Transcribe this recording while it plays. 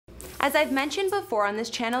As I've mentioned before on this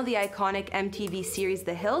channel, the iconic MTV series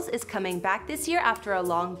The Hills is coming back this year after a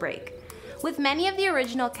long break. With many of the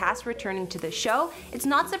original cast returning to the show, it's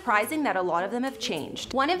not surprising that a lot of them have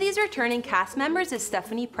changed. One of these returning cast members is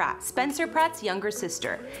Stephanie Pratt, Spencer Pratt's younger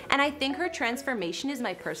sister, and I think her transformation is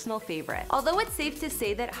my personal favorite. Although it's safe to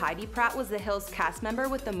say that Heidi Pratt was the Hills cast member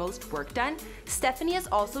with the most work done, Stephanie has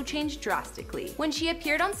also changed drastically. When she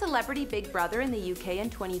appeared on Celebrity Big Brother in the UK in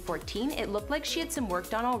 2014, it looked like she had some work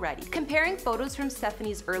done already. Comparing photos from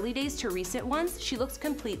Stephanie's early days to recent ones, she looks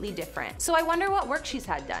completely different. So I wonder what work she's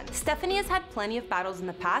had done. Stephanie has had plenty of battles in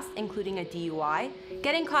the past, including a DUI,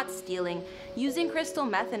 getting caught stealing, using crystal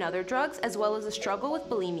meth and other drugs, as well as a struggle with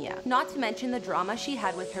bulimia. Not to mention the drama she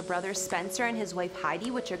had with her brother Spencer and his wife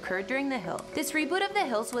Heidi, which occurred during The Hills. This reboot of The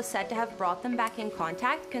Hills was said to have brought them back in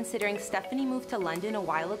contact, considering Stephanie moved to London a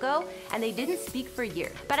while ago and they didn't speak for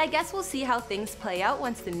years. But I guess we'll see how things play out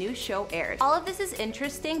once the new show airs. All of this is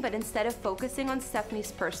interesting, but instead of focusing on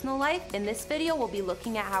Stephanie's personal life, in this video we'll be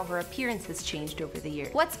looking at how her appearance has changed over the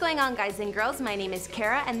years. What's going on, guys and girls? My name is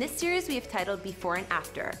Kara, and this series we have titled Before and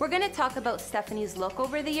After. We're going to talk about Stephanie's look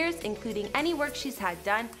over the years, including any work she's had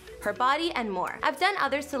done, her body, and more. I've done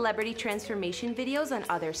other celebrity transformation videos on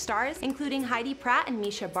other stars, including Heidi Pratt and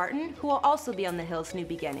Mischa Barton, who will also be on The Hills' New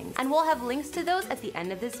Beginnings, and we'll have links to those at the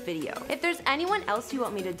end of this video. If there's anyone else you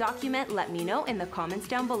want me to document, let me know in the comments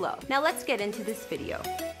down below. Now let's get into this video.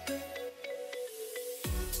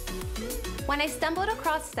 When I stumbled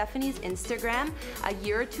across Stephanie's Instagram a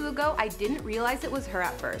year or two ago, I didn't realize it was her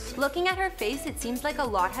at first. Looking at her face, it seems like a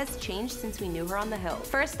lot has changed since we knew her on The Hills.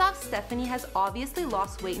 First off, Stephanie has obviously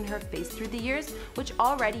lost weight in her face through the years, which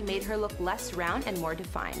already made her look less round and more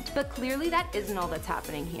defined. But clearly that isn't all that's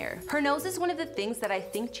happening here. Her nose is one of the things that I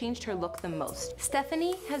think changed her look the most.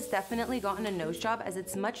 Stephanie has definitely gotten a nose job, as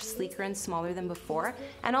it's much sleeker and smaller than before,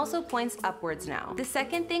 and also points upwards now. The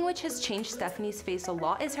second thing which has changed Stephanie's face a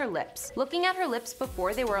lot is her lips. Looking at her lips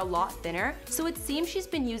before, they were a lot thinner, so it seems she's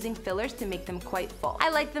been using fillers to make them quite full. I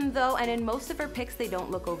like them though, and in most of her pics they don't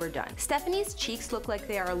look overdone. Stephanie's cheeks look like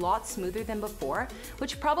they are a lot smoother than before,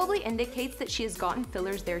 which probably indicates that she has gotten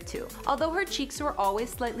fillers there too. Although her cheeks were always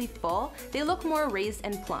slightly full, they look more raised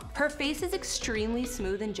and plump. Her face is extremely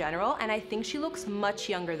smooth in general, and I think she looks much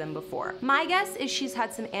younger than before. My guess is she's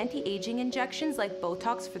had some anti-aging injections like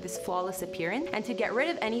Botox for this flawless appearance and to get rid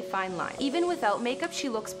of any fine lines. Even without makeup, she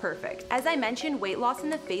looks perfect. As I mentioned, weight loss in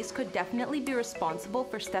the face could definitely be responsible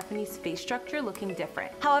for Stephanie's face structure looking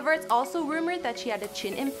different. However, it's also rumored that she had a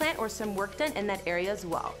chin implant or some work done in that area as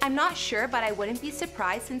well. I'm not sure, but I wouldn't be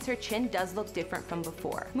surprised since her chin does look different from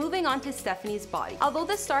before. Moving on to Stephanie's body. Although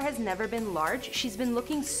the star has never been large, she's been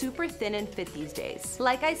looking super thin and fit these days.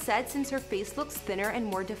 Like I said, since her face looks thinner and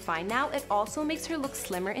more defined now, it also makes her look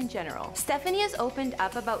slimmer in general. Stephanie has opened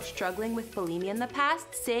up about struggling with bulimia in the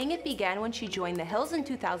past, saying it began when she joined The Hills in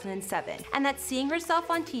 2007, and that seeing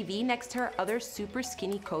herself on TV next to her other super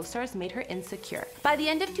skinny co-stars made her insecure. By the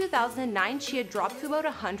end of 2009, she had dropped to about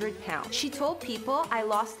 100 pounds. She told people, "I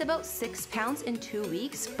lost about 6 pounds in 2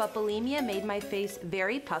 weeks, but bulimia made my face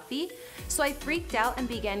very puffy, so I freaked out and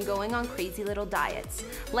began going on crazy little diets,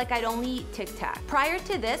 like I'd only eat Tic Tac." Prior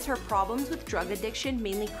to this, her problems with drug addiction,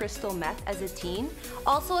 mainly crystal meth as a teen,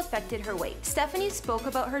 also affected her weight. Stephanie spoke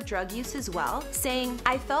about her drug use as well, saying,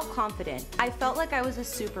 "I felt confident. I felt like I was a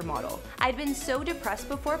supermodel. I'd been so depressed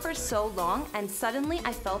before for so long, and suddenly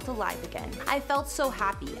I felt alive again. I felt so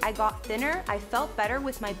happy. I got thinner. I felt better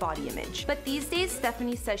with my body image." But these days,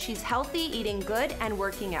 Stephanie says she's healthy, eating good, and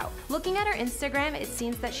working out. Looking at her Instagram, it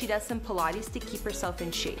seems that she does some Pilates to keep herself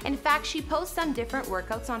in shape. In fact, she posts some different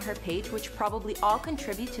workouts on her page, which probably all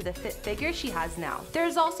contribute to the fit figure she has now.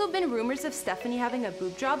 There's also been rumors of Stephanie having a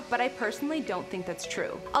boob job, but I personally don't think that's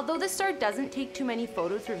true. Although the star doesn't take too many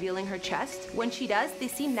photos revealing her chest, when she does, they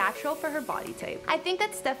seem natural for her body type. I think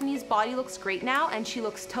that Stephanie's body looks great now, and she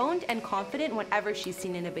looks toned and confident whenever she's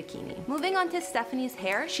seen in a bikini. Moving on to Stephanie's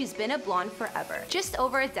hair, she's been a blonde forever. Just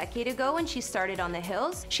over a decade ago when she started on The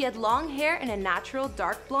Hills, she had long hair and a natural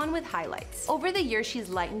dark blonde with highlights. Over the years, she's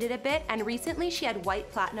lightened it a bit, and recently she had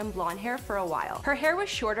white platinum blonde hair for a while. Her hair was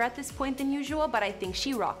shorter at this point than usual, but I think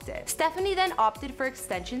she rocked it. Stephanie then opted for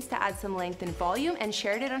extensions to add some length and volume and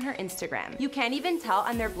shared it on her Instagram. You can't even tell,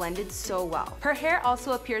 and they're blended so well. Her hair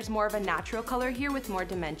also appears more more of a natural color here with more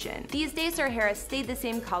dimension. These days her hair has stayed the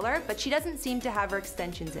same color, but she doesn't seem to have her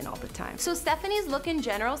extensions in all the time. So Stephanie's look in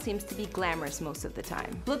general seems to be glamorous most of the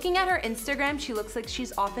time. Looking at her Instagram, she looks like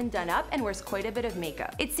she's often done up and wears quite a bit of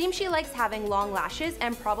makeup. It seems she likes having long lashes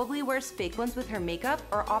and probably wears fake ones with her makeup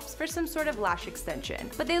or opts for some sort of lash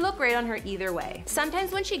extension. But they look great on her either way.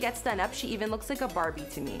 Sometimes when she gets done up, she even looks like a Barbie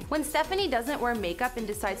to me. When Stephanie doesn't wear makeup and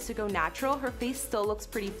decides to go natural, her face still looks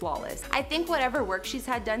pretty flawless. I think whatever work she's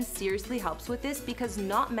had done seriously helps with this because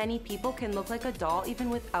not many people can look like a doll even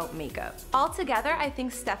without makeup. Altogether, I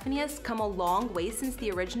think Stephanie has come a long way since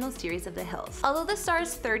the original series of The Hills. Although the star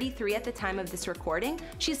is 33 at the time of this recording,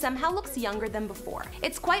 she somehow looks younger than before.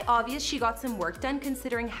 It's quite obvious she got some work done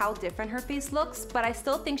considering how different her face looks, but I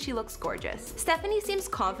still think she looks gorgeous. Stephanie seems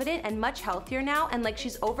confident and much healthier now and like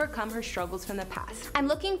she's overcome her struggles from the past. I'm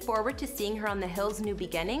looking forward to seeing her on The Hills' new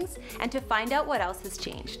beginnings and to find out what else has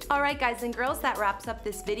changed. Alright guys and girls, that wraps up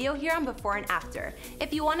this video here on before and after.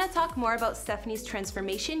 If you want to talk more about Stephanie's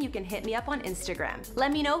transformation, you can hit me up on Instagram.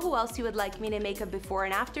 Let me know who else you would like me to make a before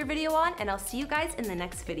and after video on, and I'll see you guys in the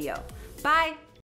next video. Bye!